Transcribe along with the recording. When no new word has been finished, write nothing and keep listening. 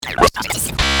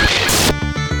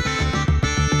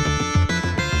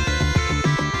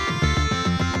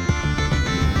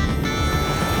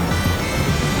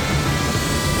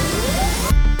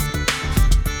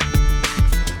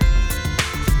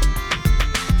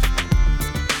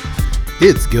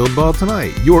It's Guild Ball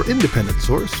Tonight, your independent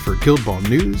source for Guild Ball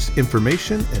news,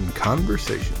 information, and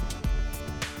conversation.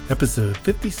 Episode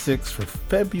 56 for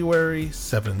February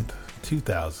 7th,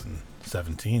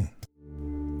 2017.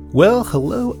 Well,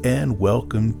 hello and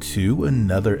welcome to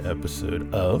another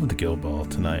episode of the Guild Ball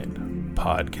Tonight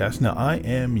podcast. Now, I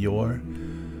am your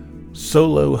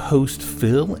solo host,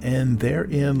 Phil, and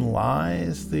therein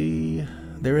lies the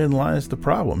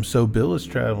problem. So Bill is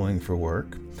traveling for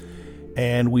work,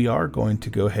 and we are going to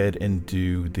go ahead and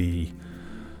do the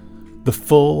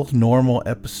full normal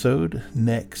episode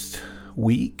next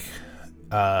week.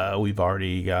 We've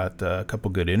already got a couple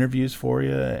good interviews for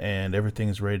you, and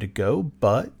everything's ready to go.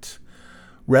 But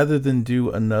rather than do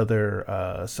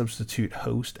another substitute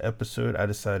host episode, I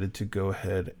decided to go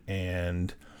ahead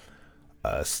and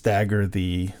stagger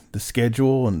the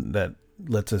schedule, and that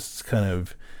lets us kind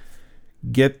of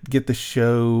get the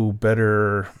show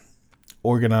better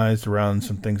organized around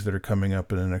some things that are coming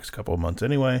up in the next couple of months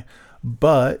anyway.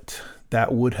 But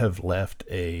that would have left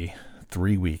a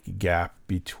 3-week gap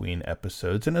between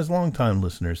episodes, and as longtime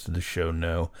listeners to the show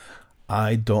know,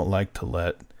 I don't like to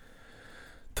let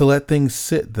things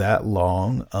sit that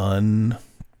long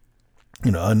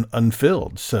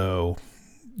unfilled. So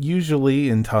usually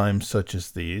in times such as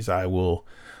these, I will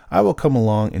come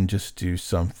along and just do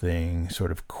something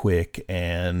sort of quick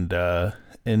and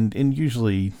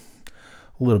usually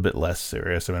a little bit less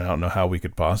serious. I mean, I don't know how we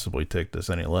could possibly take this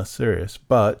any less serious,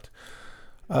 but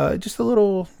just a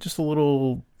little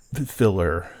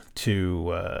filler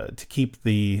to keep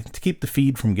the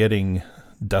feed from getting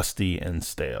dusty and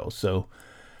stale. So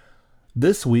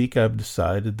this week I've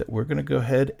decided that we're going to go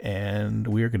ahead and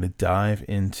we're going to dive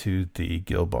into the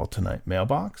Guild Ball Tonight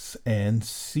mailbox and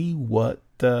see what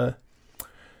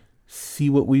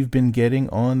we've been getting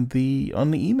on the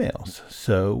emails.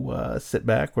 So sit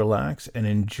back, relax, and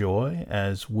enjoy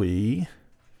as we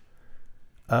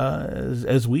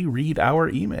read our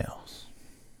emails.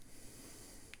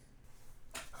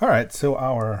 All right, so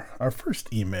our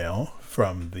first email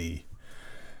from the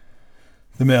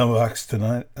mailbox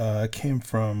tonight came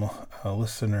from a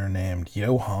listener named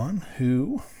Johan,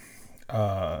 who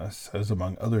says,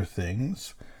 among other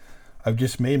things, I've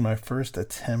just made my first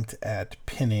attempt at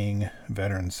pinning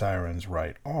Veteran Siren's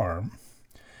right arm.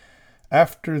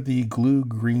 After the glue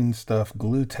green stuff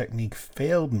glue technique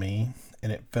failed me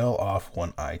and it fell off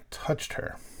when I touched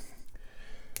her.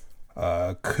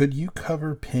 Could you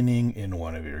cover pinning in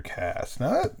one of your casts?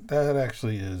 Now that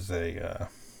actually is it's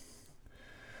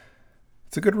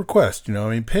a good request. I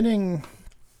mean, pinning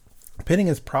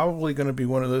is probably going to be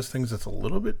one of those things that's a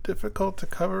little bit difficult to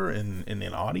cover in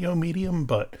an audio medium,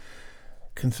 but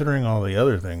considering all the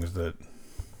other things that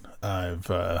I've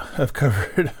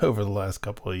covered over the last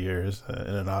couple of years in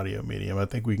an audio medium, I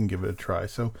think we can give it a try.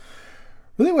 So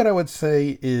really what I would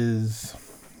say is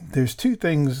there's two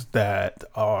things that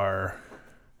are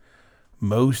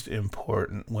most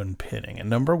important when pinning. And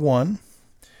number one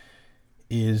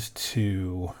is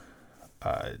to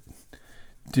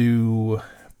do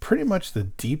pretty much the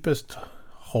deepest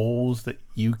holes that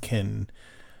you can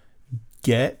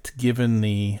get given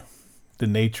the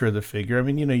nature of the figure. I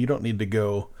mean, you don't need to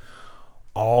go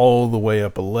all the way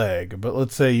up a leg, but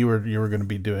let's say you were going to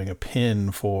be doing a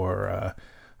pin for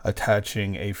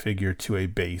attaching a figure to a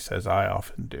base, as I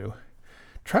often do.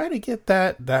 Try to get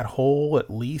that hole at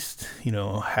least,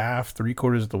 half,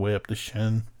 3/4 of the way up the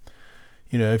shin.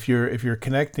 If you're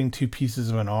connecting two pieces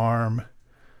of an arm,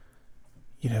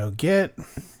 get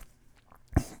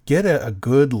a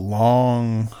good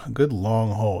long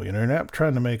hole. You're not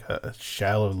trying to make a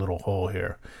shallow little hole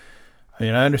here. I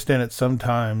mean, I understand that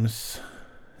sometimes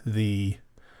the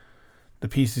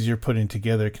pieces you're putting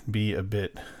together can be a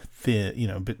bit thin,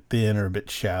 a bit thin or a bit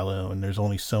shallow, and there's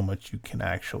only so much you can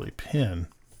actually pin.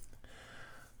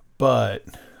 But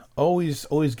always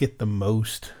get the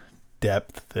most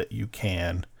depth that you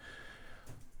can,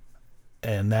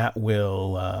 and that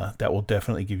will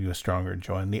definitely give you a stronger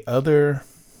joint. The other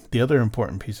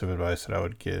important piece of advice that I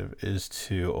would give is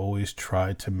to always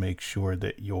try to make sure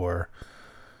that your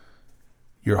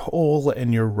hole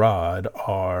and your rod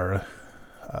are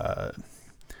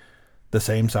the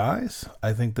same size.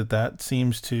 I think that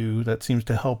seems to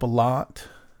help a lot.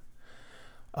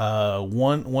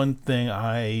 One thing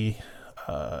that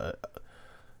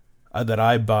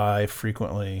I buy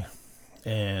frequently,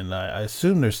 and I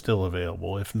assume they're still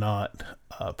available. If not,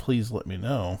 please let me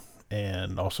know.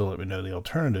 And also let me know the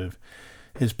alternative.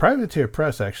 His Privateer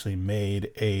Press actually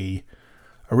made a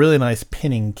really nice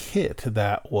pinning kit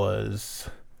that was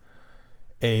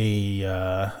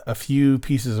a few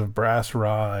pieces of brass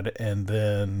rod and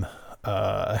then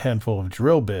a handful of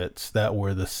drill bits that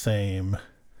were the same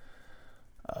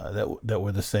that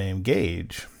were the same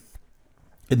gauge.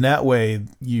 In that way,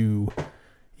 you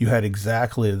had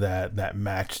exactly that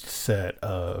matched set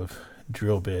of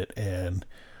drill bit and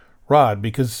rod,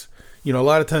 because a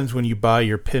lot of times when you buy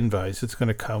your pin vise, it's going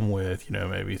to come with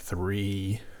maybe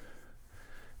three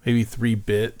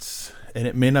bits, and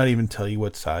it may not even tell you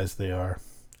what size they are.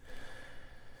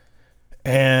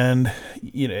 And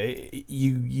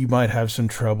you might have some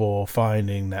trouble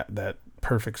finding that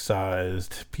perfect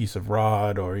sized piece of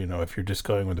rod, or if you're just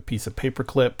going with a piece of paper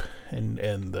clip and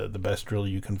the best drill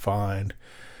you can find,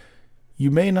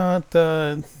 you may not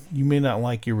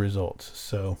like your results.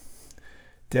 So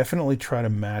definitely try to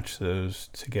match those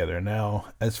together. Now,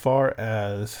 as far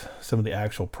as some of the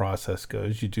actual process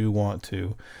goes, you do want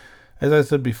to, as I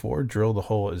said before, drill the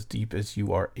hole as deep as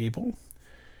you are able.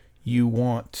 You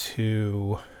want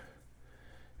to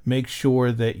make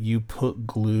sure that you put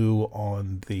glue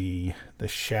on the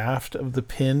shaft of the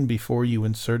pin before you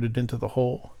insert it into the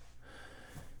hole.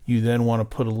 You then want to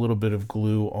put a little bit of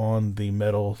glue on the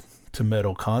metal to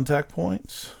metal contact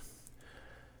points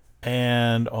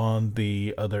and on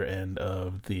the other end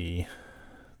of the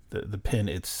pin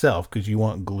itself, because you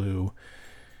want glue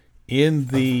in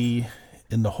the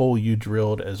hole you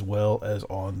drilled as well as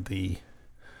on the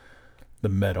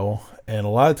metal. And a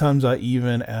lot of times I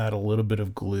even add a little bit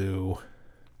of glue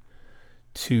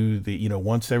to the,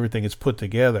 once everything is put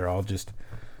together, I'll just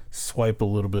swipe a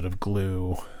little bit of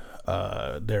glue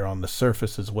there on the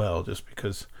surface as well, just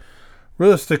because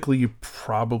realistically you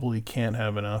probably can't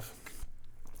have enough.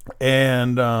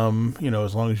 And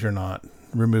as long as you're not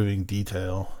removing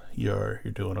detail, you're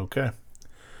doing okay.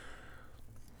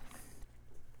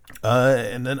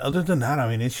 And then other than that,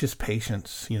 it's just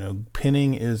patience.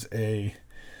 Pinning is a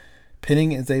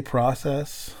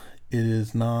process. It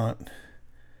is not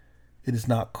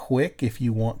quick if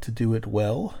you want to do it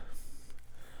well.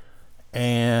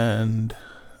 And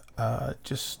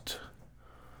just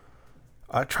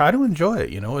try to enjoy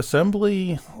it.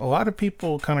 Assembly, a lot of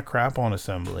people kind of crap on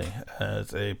assembly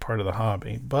as a part of the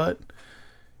hobby, but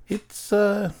it's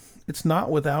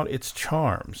not without its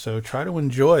charm. So try to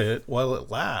enjoy it while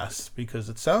it lasts, because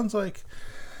it sounds like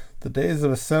the days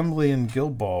of assembly in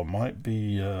Guild Ball might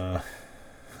be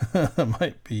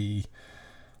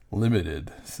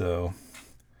limited. So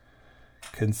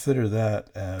consider that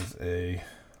as a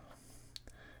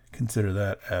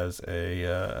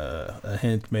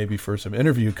hint, maybe for some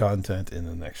interview content in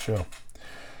the next show.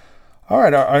 All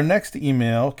right, our next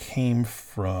email came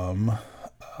from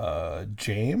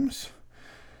James,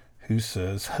 who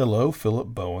says, "Hello, Philip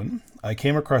Bowen. I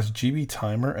came across GB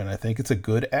Timer and I think it's a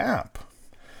good app.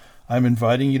 I'm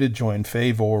inviting you to join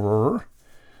Favor,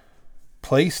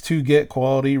 place to get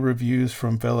quality reviews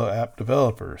from fellow app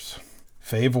developers.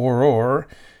 Favor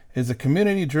is a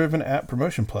community-driven app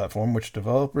promotion platform which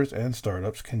developers and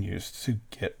startups can use to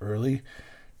get early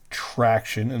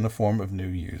traction in the form of new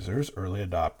users, early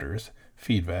adopters,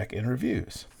 feedback, and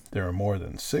reviews. There are more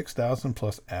than 6,000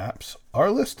 plus apps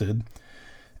are listed,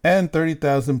 and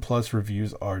 30,000 plus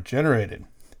reviews are generated.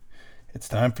 It's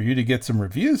time for you to get some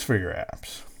reviews for your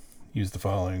apps. Use the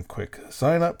following quick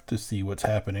sign up to see what's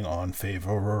happening on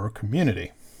Favor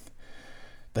community.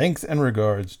 Thanks and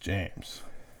regards, James."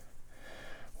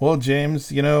 Well,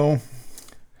 James,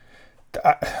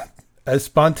 as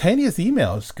spontaneous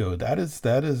emails go, that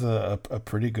is a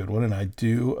pretty good one, and I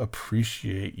do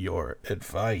appreciate your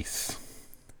advice.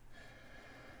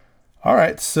 All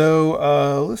right, so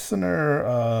a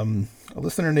listener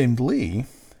named Lee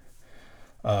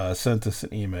sent us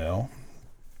an email.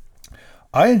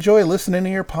 "I enjoy listening to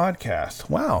your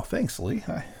podcast." Wow, thanks, Lee.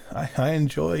 I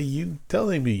enjoy you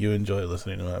telling me you enjoy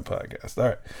listening to my podcast. All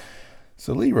right.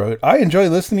 So Lee wrote, "I enjoy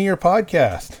listening to your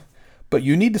podcast, but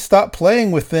you need to stop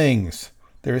playing with things.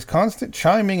 There is constant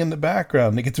chiming in the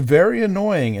background. It gets very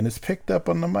annoying and is picked up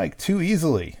on the mic too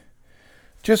easily.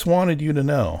 Just wanted you to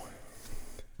know."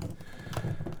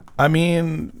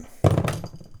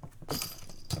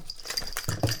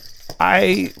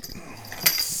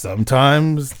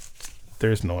 Sometimes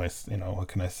there's noise, what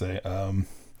can I say?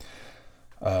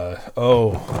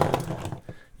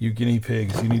 You guinea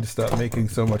pigs, you need to stop making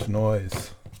so much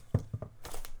noise.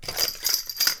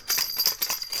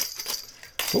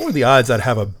 What were the odds I'd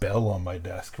have a bell on my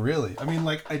desk? Really? I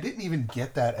didn't even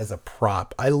get that as a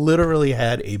prop. I literally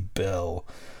had a bell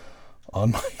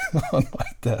on my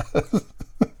desk.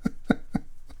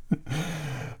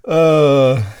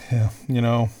 Yeah,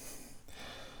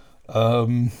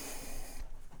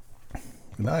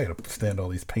 now I gotta stand all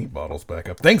these paint bottles back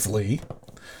up. Thanks, Lee.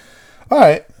 All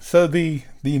right, so the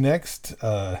next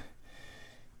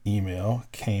email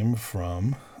came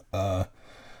from a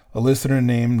listener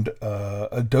named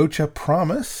Adocha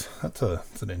Promise. That's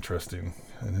an interesting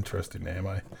name.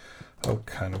 I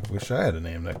kind of wish I had a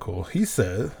name that cool. He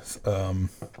says,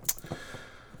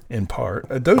 in part,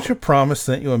 Adocha Promise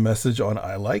sent you a message on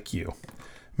I Like You.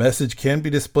 Message can be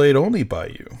displayed only by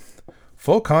you.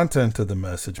 Full content of the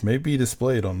message may be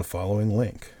displayed on the following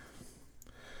link.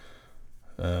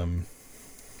 I'm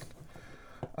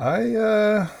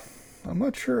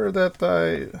not sure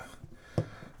that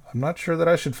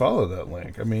I should follow that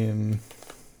link. I mean,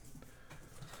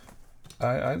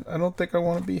 I don't think I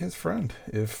want to be his friend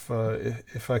if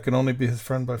I can only be his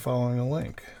friend by following a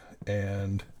link.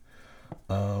 And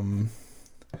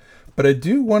but I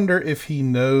do wonder if he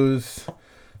knows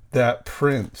that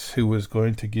Prince, who was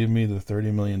going to give me the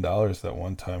 $30 million that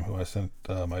one time, who I sent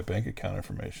my bank account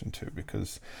information to,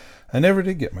 because I never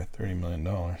did get my $30 million.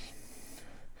 All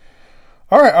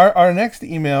right, our next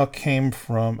email came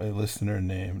from a listener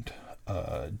named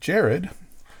Jared.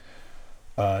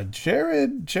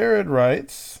 Jared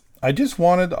writes, I just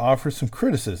wanted to offer some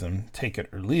criticism, take it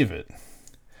or leave it.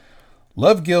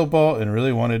 Love Guildball and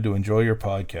really wanted to enjoy your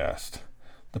podcast.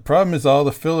 The problem is all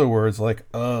the filler words like,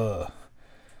 I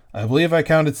believe I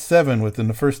counted 7 within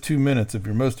the first 2 minutes of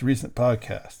your most recent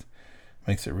podcast.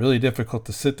 Makes it really difficult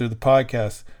to sit through the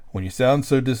podcast when you sound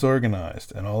so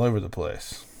disorganized and all over the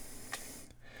place.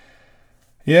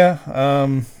 Yeah,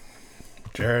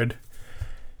 Jared,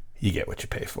 you get what you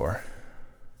pay for.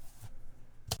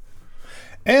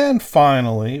 And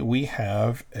finally, we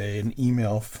have an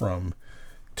email from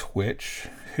Twitch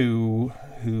who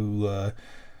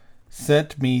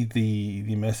sent me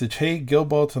the message, hey,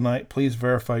 Guildball tonight, please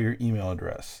verify your email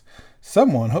address.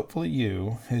 Someone, hopefully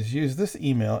you, has used this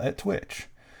email at Twitch.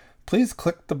 Please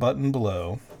click the button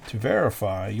below to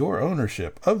verify your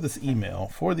ownership of this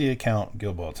email for the account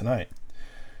Guildball Tonight.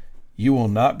 You will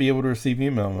not be able to receive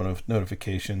email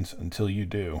notifications until you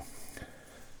do.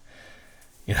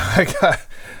 You know, I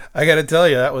got to tell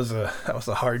you, that was a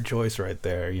hard choice right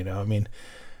there. You know, I mean,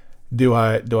 do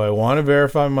I want to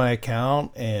verify my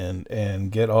account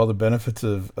and get all the benefits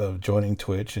of joining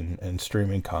Twitch and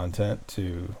streaming content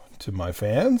to my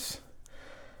fans?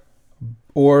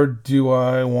 Or do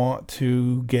I want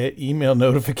to get email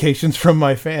notifications from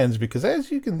my fans? Because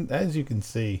as you can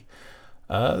see,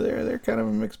 they're kind of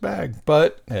a mixed bag.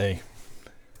 But hey,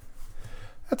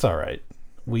 that's all right.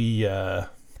 We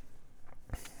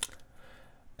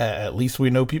at least we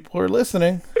know people are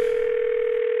listening.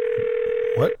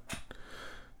 What?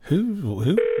 Who?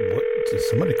 What? Is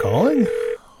somebody calling?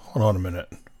 Hold on a minute.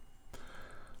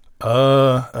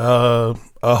 Ahoy,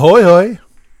 hoy.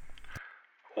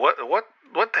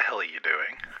 What the hell are you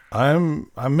doing?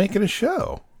 I'm making a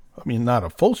show. I mean, not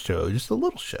a full show, just a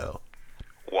little show.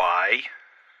 Why?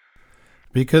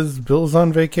 Because Bill's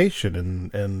on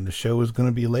vacation and the show is going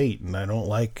to be late, and I don't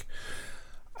like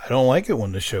it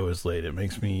when the show is late. It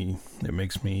makes me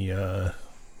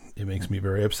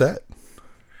very upset.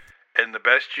 And the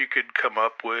best you could come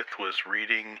up with was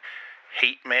reading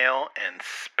hate mail and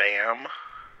spam.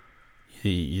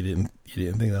 You didn't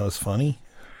think that was funny?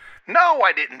 No,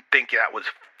 I didn't think that was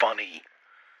funny.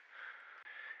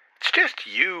 It's just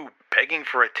you begging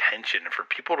for attention, for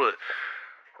people to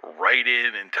write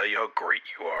in and tell you how great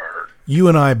you are. You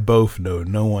and I both know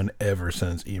no one ever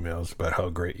sends emails about how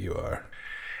great you are.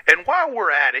 And while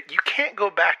we're at it, you can't go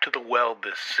back to the well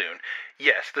this soon.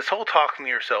 Yes, this whole Talking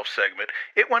to Yourself segment,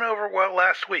 it went over well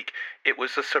last week. It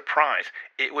was a surprise.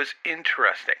 It was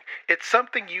interesting. It's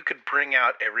something you could bring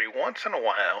out every once in a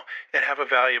while and have a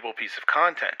valuable piece of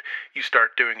content. You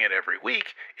start doing it every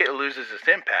week, it loses its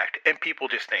impact, and people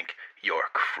just think you're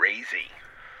crazy.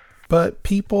 But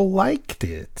people liked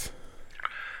it.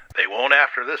 They won't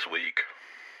after this week.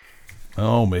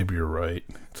 Oh, maybe you're right.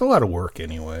 It's a lot of work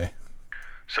anyway.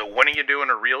 So when are you doing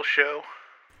a real show?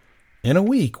 In a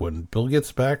week, when Bill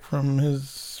gets back from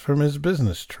his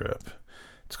business trip.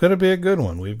 It's going to be a good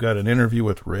one. We've got an interview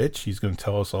with Rich. He's going to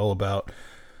tell us all about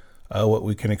what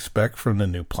we can expect from the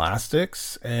new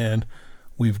plastics. And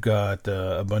we've got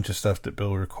a bunch of stuff that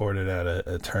Bill recorded at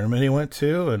a tournament he went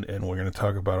to. And we're going to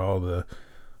talk about all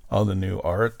the new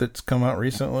art that's come out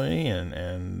recently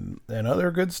and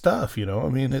other good stuff. You know, I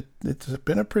mean, it's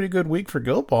been a pretty good week for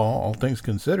Guildball, all things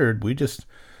considered. We just,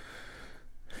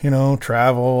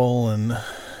 travel and,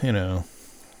 I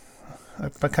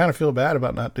kind of feel bad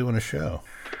about not doing a show.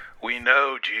 We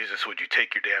know, Jesus. Would you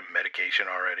take your damn medication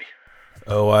already?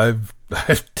 Oh, I've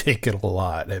taken a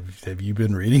lot. Have you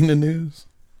been reading the news?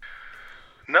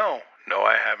 No,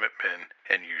 I haven't been,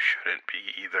 and you shouldn't be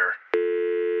either.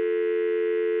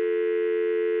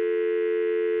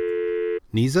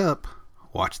 Knees up.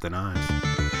 watch the knives.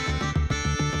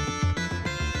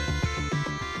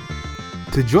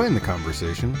 To join the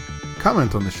conversation,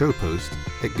 comment on the show post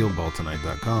at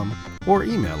guildballtonight.com or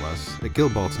email us at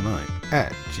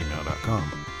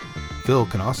guildballtonight@gmail.com. Phil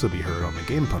can also be heard on the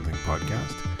Game Punting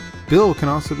podcast. Bill can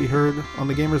also be heard on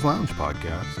the Gamers Lounge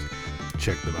podcast.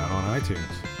 Check them out on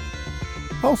iTunes.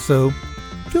 Also,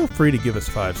 feel free to give us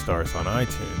 5 stars on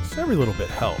iTunes. Every little bit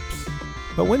helps.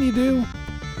 But when you do,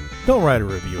 don't write a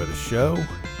review of the show.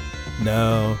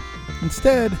 No.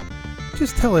 Instead,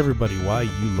 just tell everybody why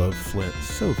you love Flint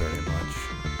so very much.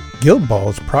 Guild Ball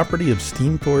is property of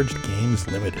Steamforged Games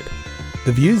Limited.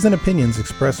 The views and opinions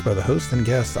expressed by the host and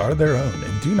guests are their own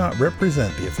and do not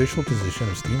represent the official position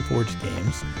of Steamforged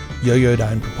Games,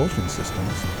 Yoyodyne Propulsion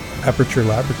Systems, Aperture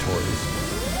Laboratories,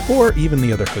 or even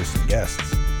the other hosts and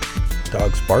guests.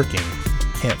 Dogs barking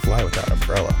can't fly without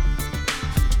umbrella.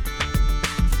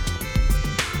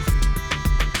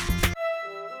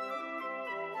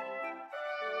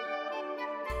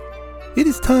 It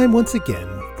is time once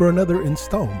again for another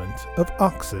installment of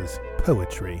Ox's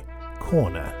Poetry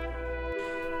Corner.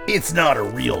 It's not a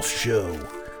real show,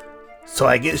 so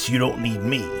I guess you don't need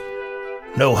me.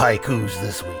 No haikus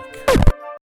this week.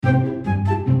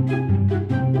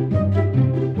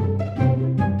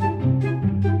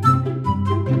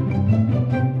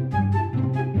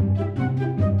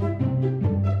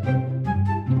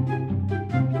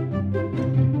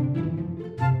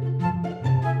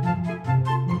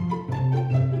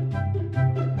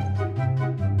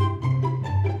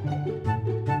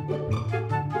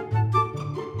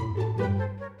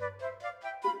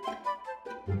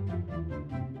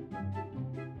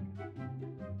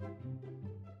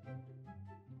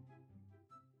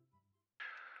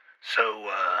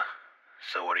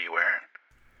 So what are you wearing?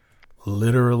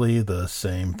 Literally the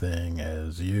same thing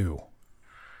as you.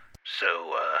 So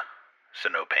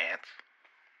no pants?